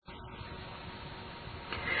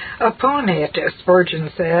Upon it,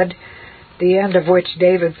 Spurgeon said, the end of which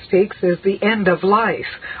David speaks is the end of life,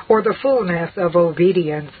 or the fullness of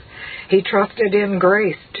obedience. He trusted in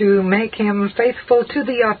grace to make him faithful to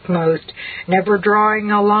the utmost, never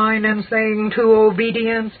drawing a line and saying to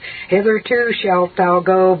obedience, hitherto shalt thou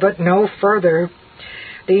go, but no further.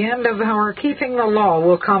 The end of our keeping the law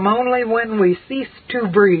will come only when we cease to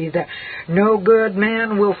breathe. No good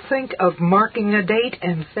man will think of marking a date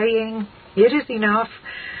and saying, it is enough.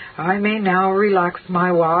 I may now relax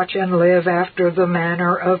my watch and live after the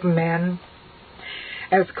manner of men.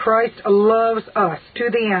 As Christ loves us to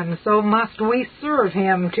the end, so must we serve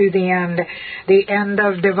Him to the end. The end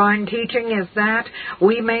of divine teaching is that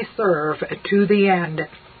we may serve to the end.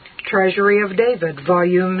 Treasury of David,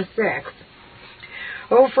 Volume 6.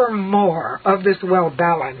 Oh, for more of this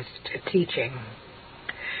well-balanced teaching.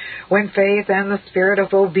 When faith and the spirit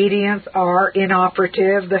of obedience are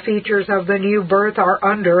inoperative, the features of the new birth are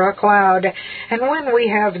under a cloud. And when we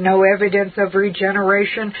have no evidence of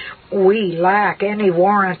regeneration, we lack any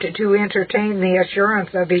warrant to entertain the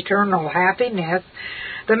assurance of eternal happiness.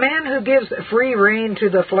 The man who gives free rein to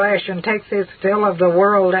the flesh and takes his fill of the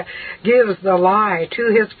world gives the lie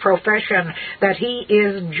to his profession that he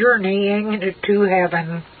is journeying to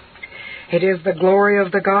heaven. It is the glory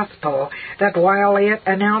of the gospel that while it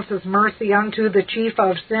announces mercy unto the chief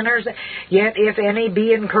of sinners, yet if any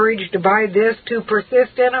be encouraged by this to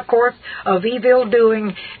persist in a course of evil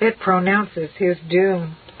doing, it pronounces his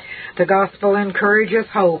doom. The gospel encourages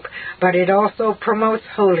hope, but it also promotes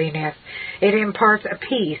holiness. It imparts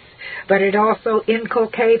peace, but it also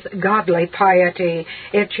inculcates godly piety.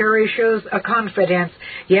 It cherishes a confidence,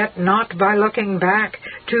 yet not by looking back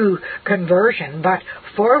to conversion, but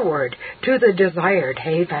forward to the desired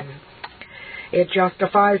haven. It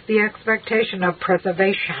justifies the expectation of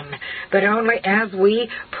preservation, but only as we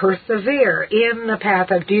persevere in the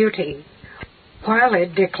path of duty. While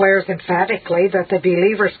it declares emphatically that the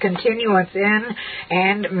believer's continuance in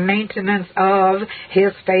and maintenance of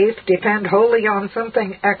his faith depend wholly on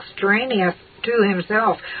something extraneous to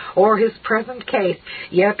himself or his present case,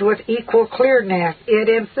 yet with equal clearness it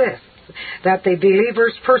insists that the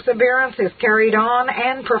believer's perseverance is carried on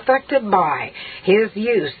and perfected by his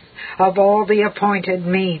use of all the appointed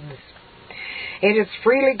means. It is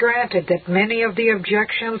freely granted that many of the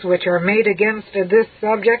objections which are made against this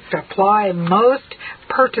subject apply most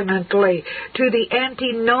pertinently to the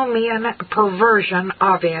antinomian perversion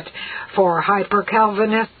of it, for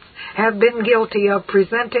hyper-Calvinists have been guilty of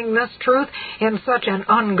presenting this truth in such an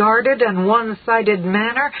unguarded and one-sided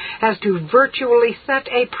manner as to virtually set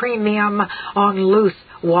a premium on loose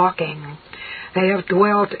walking. They have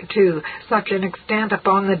dwelt to such an extent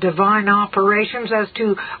upon the divine operations as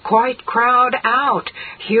to quite crowd out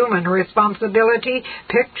human responsibility,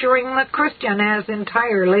 picturing the Christian as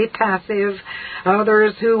entirely passive.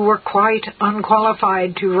 Others who were quite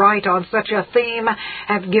unqualified to write on such a theme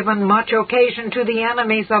have given much occasion to the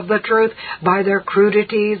enemies of the truth by their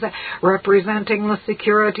crudities, representing the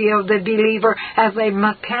security of the believer as a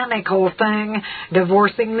mechanical thing,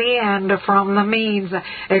 divorcing the end from the means,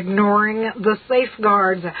 ignoring the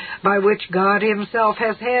safeguards by which God Himself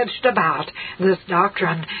has hedged about this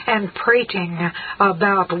doctrine, and prating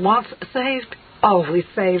about once saved, always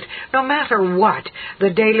saved, no matter what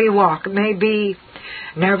the daily walk may be.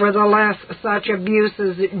 Nevertheless, such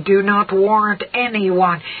abuses do not warrant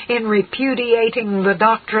anyone in repudiating the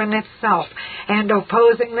doctrine itself and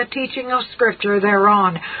opposing the teaching of Scripture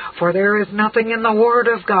thereon, for there is nothing in the Word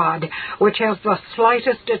of God which has the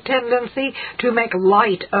slightest tendency to make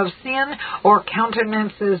light of sin or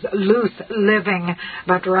countenances loose living,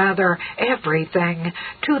 but rather everything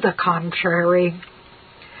to the contrary.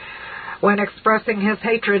 When expressing his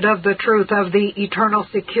hatred of the truth of the eternal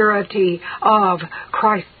security of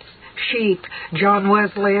Christ's sheep, John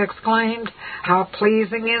Wesley exclaimed, "How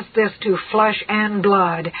pleasing is this to flesh and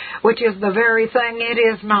blood, which is the very thing it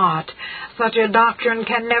is not." Such a doctrine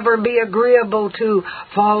can never be agreeable to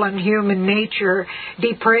fallen human nature.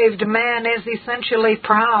 Depraved man is essentially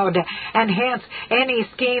proud, and hence any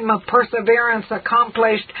scheme of perseverance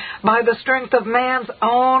accomplished by the strength of man's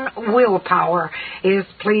own willpower is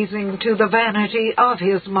pleasing to the vanity of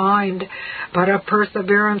his mind. But a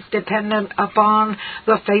perseverance dependent upon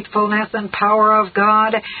the faithfulness faithfulness and power of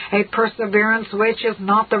God, a perseverance which is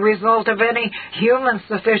not the result of any human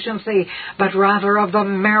sufficiency, but rather of the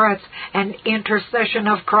merits and intercession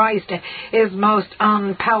of Christ, is most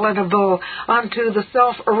unpalatable unto the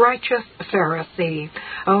self-righteous Pharisee.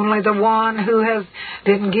 Only the one who has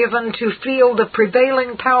been given to feel the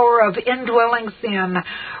prevailing power of indwelling sin,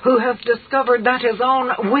 who has discovered that his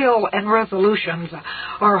own will and resolutions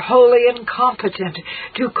are wholly incompetent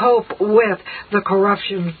to cope with the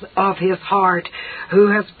corruptions of his heart,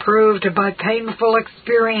 who has proved by painful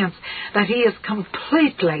experience that he is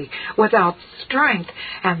completely without strength,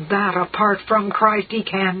 and that apart from Christ he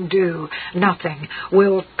can do nothing,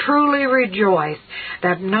 will truly rejoice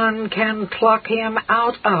that none can pluck him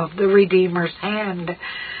out of the Redeemer's hand.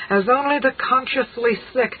 As only the consciously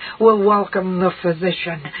sick will welcome the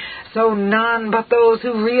physician, so none but those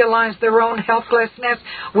who realize their own helplessness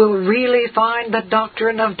will really find the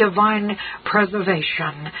doctrine of divine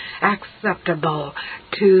preservation acceptable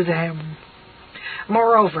to them.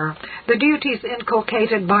 Moreover, the duties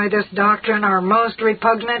inculcated by this doctrine are most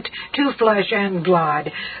repugnant to flesh and blood.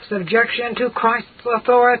 Subjection to Christ's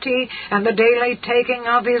authority and the daily taking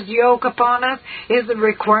of his yoke upon us is a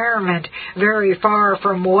requirement very far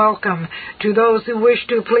from welcome to those who wish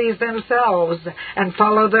to please themselves and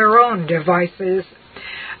follow their own devices.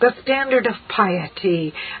 The standard of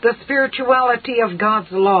piety, the spirituality of God's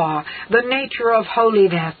law, the nature of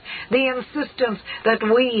holiness, the insistence that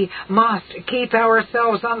we must keep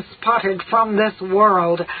ourselves unspotted from this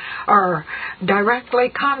world are directly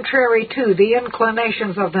contrary to the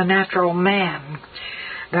inclinations of the natural man.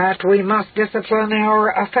 That we must discipline our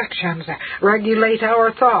affections, regulate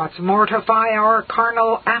our thoughts, mortify our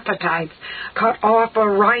carnal appetites, cut off a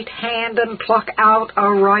right hand and pluck out a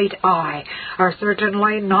right eye, are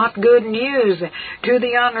certainly not good news to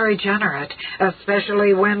the unregenerate,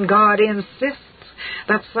 especially when God insists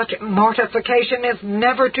that such mortification is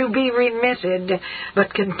never to be remitted,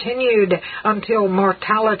 but continued until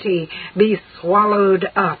mortality be swallowed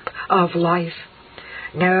up of life.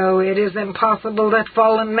 No, it is impossible that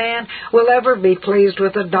fallen man will ever be pleased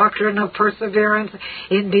with the doctrine of perseverance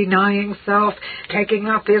in denying self, taking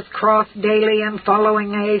up his cross daily, and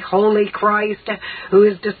following a holy Christ who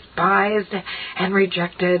is despised and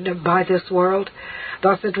rejected by this world.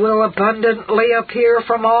 Thus it will abundantly appear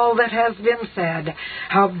from all that has been said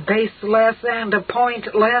how baseless and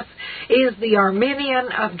pointless is the Arminian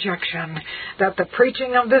objection, that the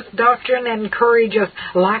preaching of this doctrine encourages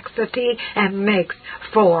laxity and makes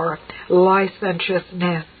for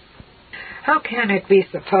licentiousness. How can it be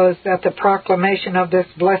supposed that the proclamation of this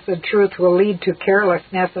blessed truth will lead to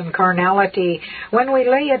carelessness and carnality when we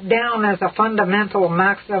lay it down as a fundamental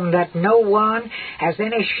maxim that no one has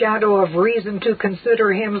any shadow of reason to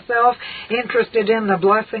consider himself interested in the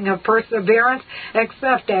blessing of perseverance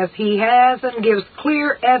except as he has and gives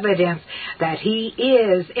clear evidence that he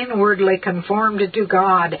is inwardly conformed to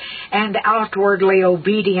God and outwardly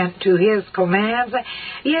obedient to his commands?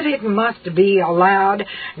 Yet it must be allowed,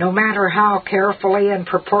 no matter how carefully and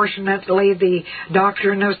proportionately the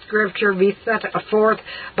doctrine of Scripture be set forth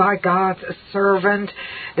by God's servant,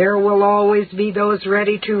 there will always be those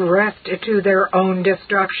ready to wrest to their own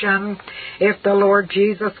destruction. If the Lord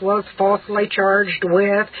Jesus was falsely charged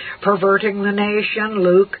with perverting the nation,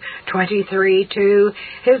 Luke 23:2,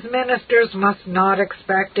 his ministers must not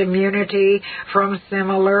expect immunity from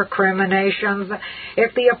similar criminations.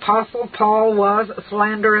 If the Apostle Paul was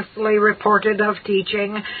slanderously reported of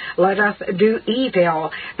teaching, let us do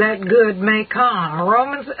evil that good may come,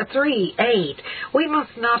 Romans 3:8. We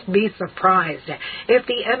must not be surprised if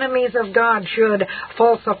the enemies of God should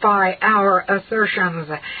falsify our assertions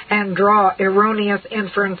and draw erroneous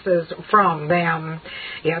inferences from them.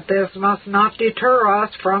 Yet this must not deter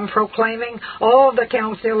us from proclaiming all the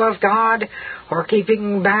counsel of God or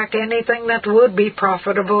keeping back anything that would be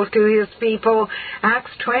profitable to his people.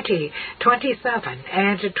 Acts 20:27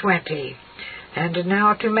 and 20. And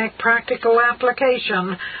now to make practical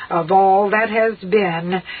application of all that has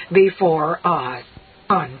been before us.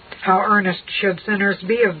 1. How earnest should sinners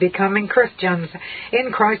be of becoming Christians?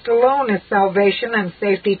 In Christ alone is salvation and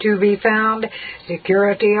safety to be found.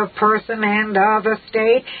 Security of person and of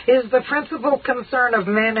estate is the principal concern of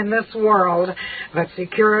men in this world, but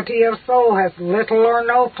security of soul has little or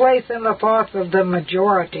no place in the thoughts of the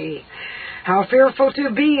majority. How fearful to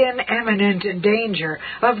be in imminent danger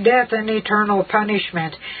of death and eternal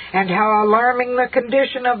punishment, and how alarming the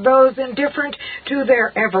condition of those indifferent to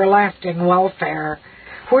their everlasting welfare.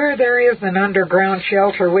 Where there is an underground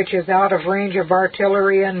shelter which is out of range of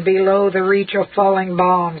artillery and below the reach of falling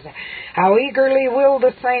bombs, how eagerly will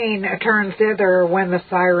the sane turn thither when the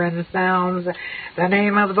siren sounds. The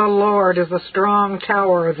name of the Lord is a strong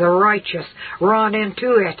tower. The righteous run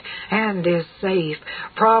into it and is safe.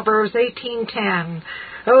 Proverbs 18:10.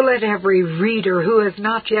 Oh, let every reader who has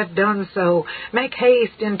not yet done so make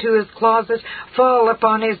haste into his closet, fall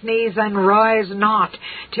upon his knees, and rise not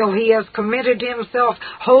till he has committed himself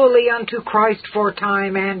wholly unto Christ for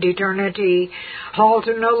time and eternity. Halt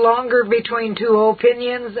no longer between two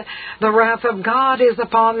opinions. The wrath of God is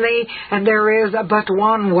upon thee, and there is but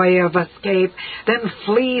one way of escape. Then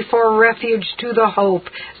flee for refuge to the hope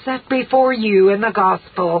set before you in the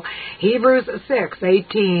gospel. Hebrews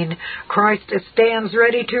 6:18. Christ stands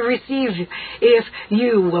ready to receive if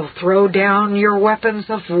you will throw down your weapons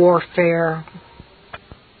of warfare.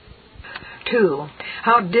 2.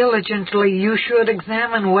 How diligently you should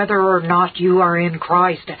examine whether or not you are in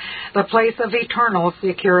Christ, the place of eternal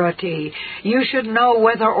security. You should know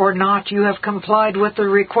whether or not you have complied with the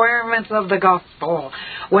requirements of the gospel,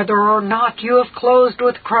 whether or not you have closed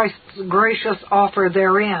with Christ's gracious offer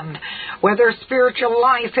therein, whether spiritual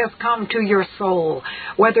life has come to your soul,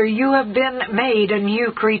 whether you have been made a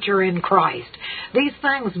new creature in Christ. These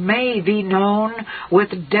things may be known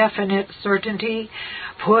with definite certainty.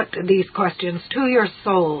 Put these questions to your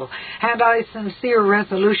soul. Had I sincere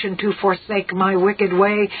resolution to forsake my wicked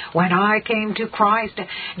way when I came to Christ?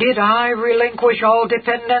 Did I relinquish all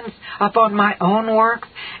dependence upon my own works?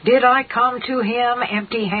 Did I come to Him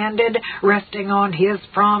empty-handed, resting on His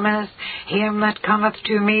promise? Him that cometh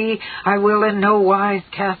to me I will in no wise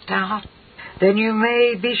cast out. Then you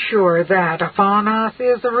may be sure that upon us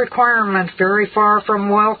is a requirement very far from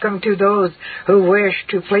welcome to those who wish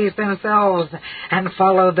to please themselves and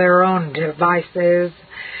follow their own devices.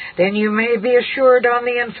 Then you may be assured on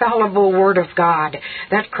the infallible Word of God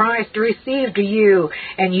that Christ received you,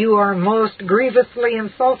 and you are most grievously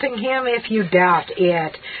insulting Him if you doubt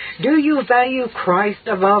it. Do you value Christ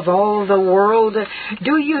above all the world?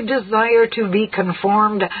 Do you desire to be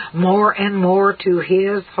conformed more and more to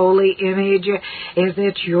His holy image? Is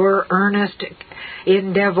it your earnest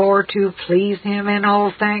endeavor to please Him in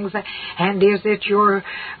all things? And is it your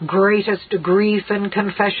greatest grief and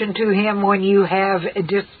confession to Him when you have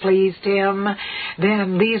displeased Him?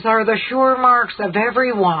 Then these are the sure marks of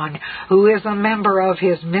every one who is a member of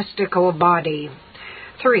His mystical body.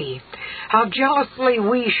 3. How jealously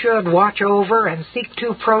we should watch over and seek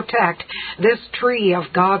to protect this tree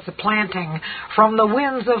of God's planting from the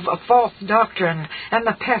winds of false doctrine and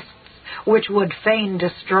the pests which would fain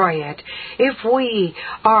destroy it. If we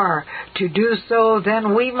are to do so,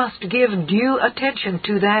 then we must give due attention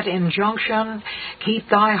to that injunction. Keep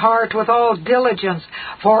thy heart with all diligence,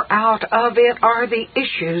 for out of it are the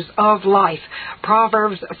issues of life.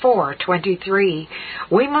 Proverbs 4:23.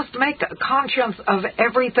 We must make conscience of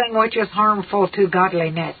everything which is harmful to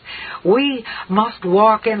godliness. We must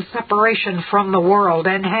walk in separation from the world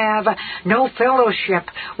and have no fellowship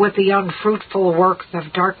with the unfruitful works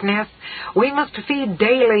of darkness. We must feed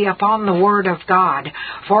daily upon the Word of God,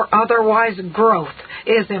 for otherwise growth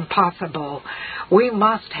is impossible. We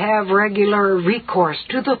must have regular recourse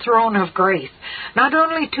to the throne of grace, not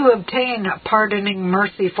only to obtain pardoning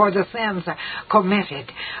mercy for the sins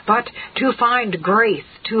committed, but to find grace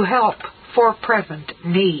to help for present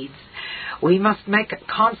needs. We must make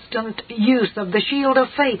constant use of the shield of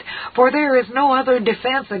faith, for there is no other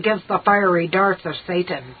defense against the fiery darts of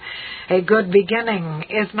Satan. A good beginning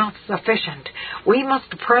is not sufficient. We must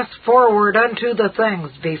press forward unto the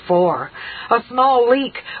things before. A small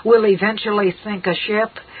leak will eventually sink a ship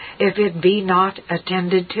if it be not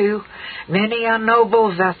attended to. Many a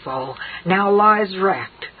noble vessel now lies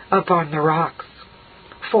wrecked upon the rocks.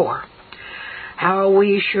 4. How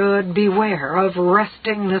we should beware of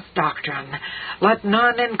wresting this doctrine. Let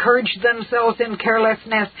none encourage themselves in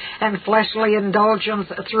carelessness and fleshly indulgence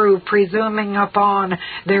through presuming upon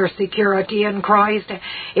their security in Christ.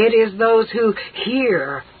 It is those who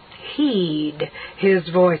heed His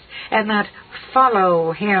voice, and that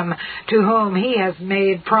follow Him to whom He has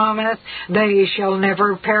made promise. They shall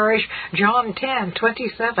never perish. John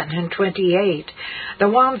 10:27 and 28. The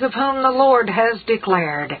ones of whom the Lord has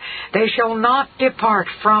declared, they shall not depart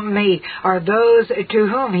from me, are those to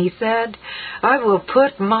whom He said, I will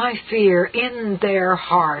put my fear in their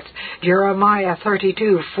hearts. Jeremiah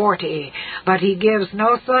 32:40. But He gives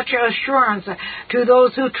no such assurance to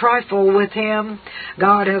those who trifle with Him.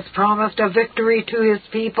 God has promised a victory to His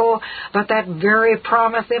people, but that that very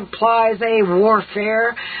promise implies a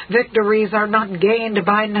warfare. Victories are not gained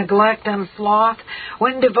by neglect and sloth.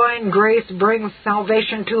 When divine grace brings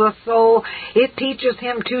salvation to a soul, it teaches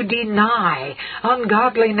him to deny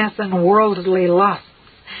ungodliness and worldly lusts,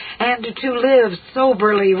 and to live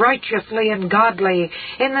soberly, righteously, and godly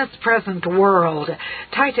in this present world.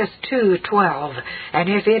 Titus 2:12. And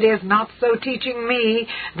if it is not so teaching me,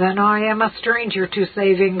 then I am a stranger to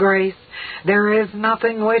saving grace. There is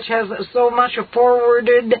nothing which has so much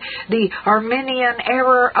forwarded the Arminian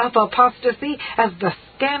error of apostasy as the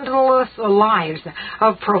scandalous lives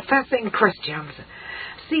of professing Christians.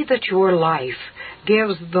 See that your life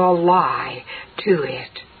gives the lie to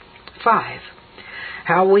it. 5.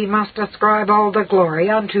 How we must ascribe all the glory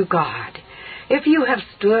unto God. If you have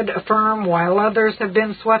stood firm while others have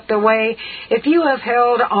been swept away, if you have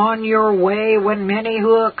held on your way when many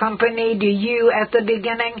who accompanied you at the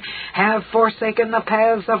beginning have forsaken the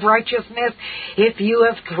paths of righteousness, if you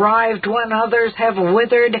have thrived when others have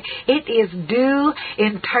withered, it is due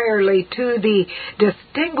entirely to the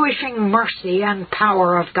distinguishing mercy and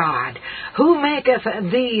power of God. Who maketh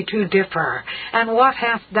thee to differ? And what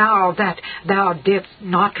hast thou that thou didst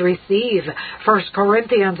not receive? 1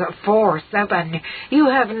 Corinthians 4:7. You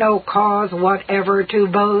have no cause whatever to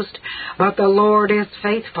boast, but the Lord is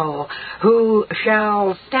faithful, who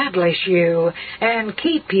shall establish you and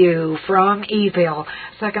keep you from evil.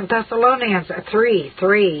 2 Thessalonians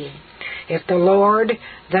 3:3. If the Lord,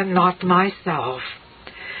 then not myself.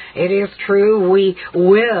 It is true we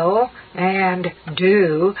will and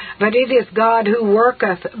do, but it is God who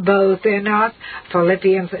worketh both in us.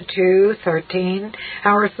 Philippians 2:13.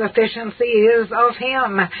 Our sufficiency is of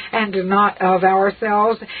Him and not of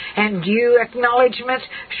ourselves, and due acknowledgment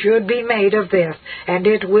should be made of this, and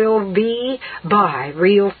it will be by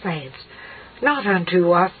real saints. Not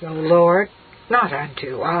unto us, O Lord, not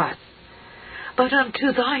unto us, but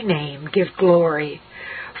unto thy name give glory,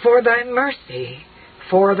 for thy mercy,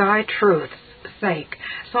 for thy truth's sake.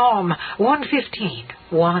 Psalm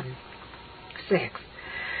 115:1-6.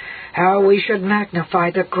 How we should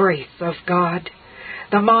magnify the grace of God.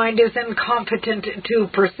 The mind is incompetent to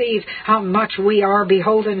perceive how much we are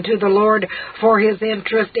beholden to the Lord for His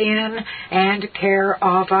interest in and care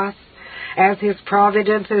of us. As His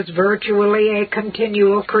providence is virtually a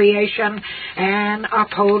continual creation and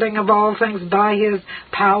upholding of all things by His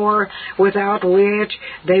power, without which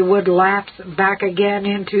they would lapse back again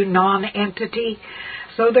into non-entity,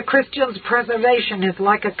 so the Christian's preservation is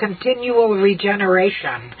like a continual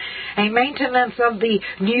regeneration, a maintenance of the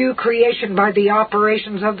new creation by the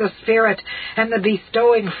operations of the Spirit and the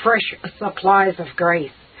bestowing fresh supplies of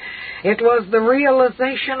grace. It was the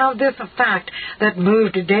realization of this fact that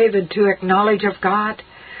moved David to acknowledge of God,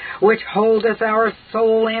 which holdeth our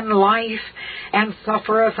soul in life, and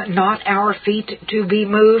suffereth not our feet to be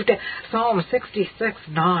moved. Psalm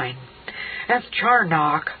 66:9. As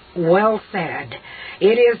Charnock well said,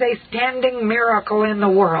 it is a standing miracle in the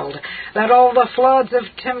world that all the floods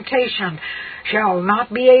of temptation shall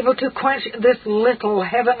not be able to quench this little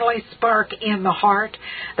heavenly spark in the heart,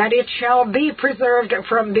 that it shall be preserved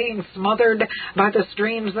from being smothered by the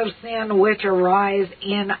streams of sin which arise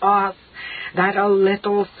in us, that a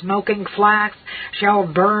little smoking flax shall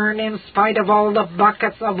burn in spite of all the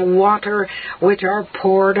buckets of water which are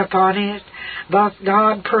poured upon it. Thus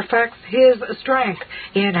God perfects His strength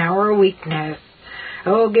in our weakness.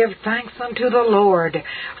 Oh, give thanks unto the Lord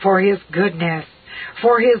for His goodness,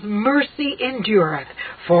 for His mercy endureth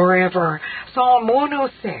forever. Psalm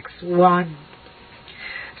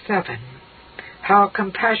 106:1-7. How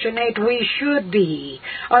compassionate we should be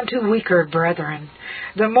unto weaker brethren.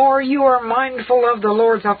 The more you are mindful of the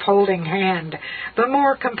Lord's upholding hand, the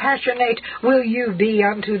more compassionate will you be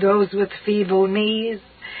unto those with feeble knees.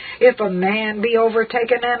 If a man be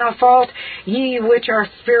overtaken in a fault, ye which are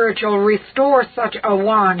spiritual, restore such a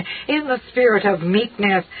one in the spirit of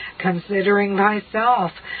meekness, considering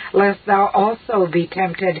thyself, lest thou also be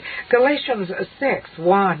tempted. Galatians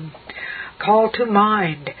 6:1. Call to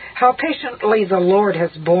mind how patiently the Lord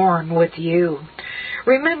has borne with you.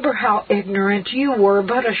 Remember how ignorant you were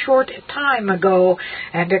but a short time ago,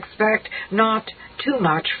 and expect not too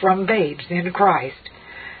much from babes in Christ.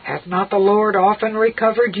 Has not the Lord often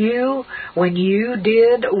recovered you when you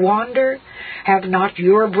did wander? Have not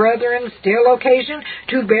your brethren still occasion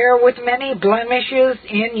to bear with many blemishes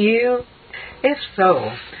in you? If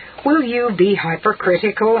so, will you be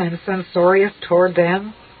hypercritical and censorious toward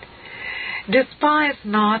them? Despise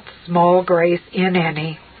not small grace in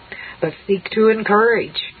any, but seek to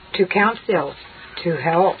encourage, to counsel, to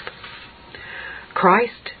help.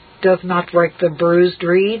 Christ does not break the bruised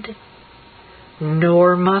reed,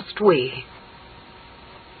 nor must we.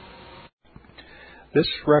 This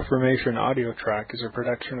Reformation audio track is a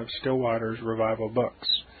production of Still Waters Revival Books.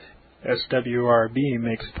 SWRB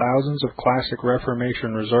makes thousands of classic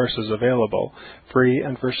Reformation resources available, free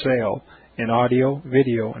and for sale, in audio,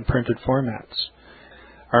 video, and printed formats.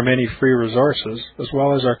 Our many free resources, as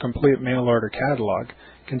well as our complete mail-order catalog,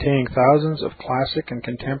 containing thousands of classic and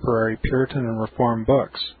contemporary Puritan and Reformed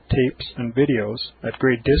books, tapes, and videos at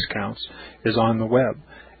great discounts, is on the web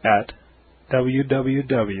at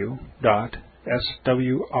www.swrb.com.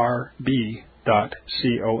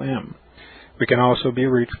 We can also be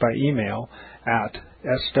reached by email at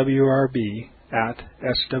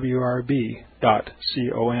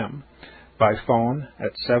swrb@swrb.com, by phone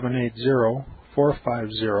at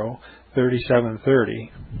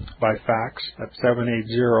 780-450-3730, by fax at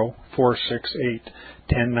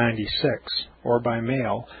 780-468-1096, or by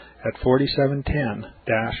mail at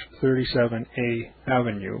 4710-37A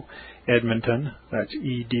Avenue, Edmonton, that's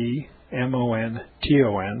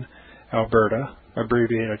Edmonton, Alberta,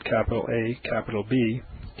 abbreviated capital A, capital B,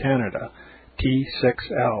 Canada,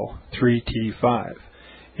 T6L3T5.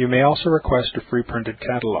 You may also request a free printed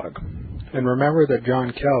catalog. And remember that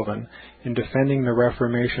John Calvin, in defending the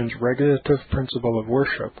Reformation's regulative principle of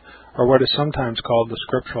worship, or what is sometimes called the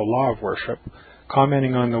scriptural law of worship,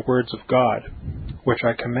 commenting on the words of God, which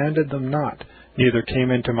I commanded them not, neither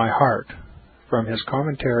came into my heart, from his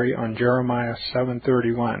commentary on Jeremiah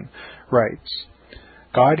 7:31, writes,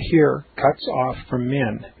 God here cuts off from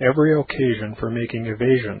men every occasion for making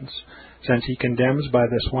evasions, since he condemns by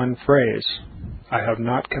this one phrase, I have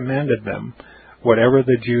not commanded them, whatever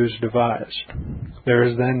the Jews devised. There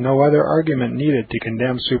is then no other argument needed to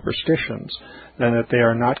condemn superstitions than that they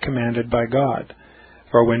are not commanded by God.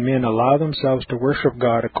 For when men allow themselves to worship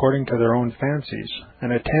God according to their own fancies,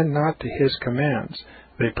 and attend not to his commands,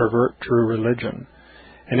 they pervert true religion.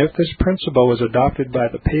 And if this principle was adopted by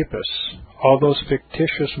the Papists, all those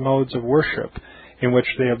fictitious modes of worship in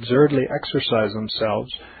which they absurdly exercise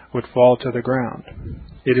themselves would fall to the ground.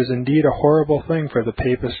 It is indeed a horrible thing for the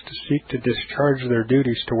Papists to seek to discharge their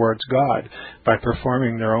duties towards God by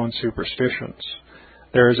performing their own superstitions.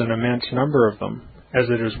 There is an immense number of them, as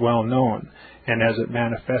it is well known, and as it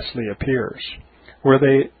manifestly appears. Were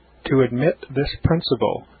they to admit this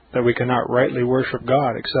principle, that we cannot rightly worship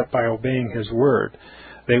God except by obeying his word,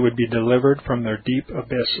 they would be delivered from their deep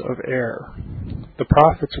abyss of error. The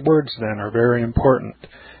prophet's words, then, are very important,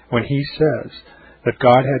 when he says that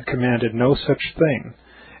God had commanded no such thing,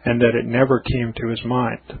 and that it never came to his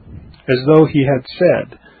mind, as though he had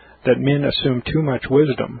said that men assume too much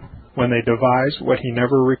wisdom when they devise what he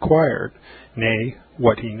never required, nay,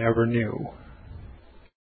 what he never knew.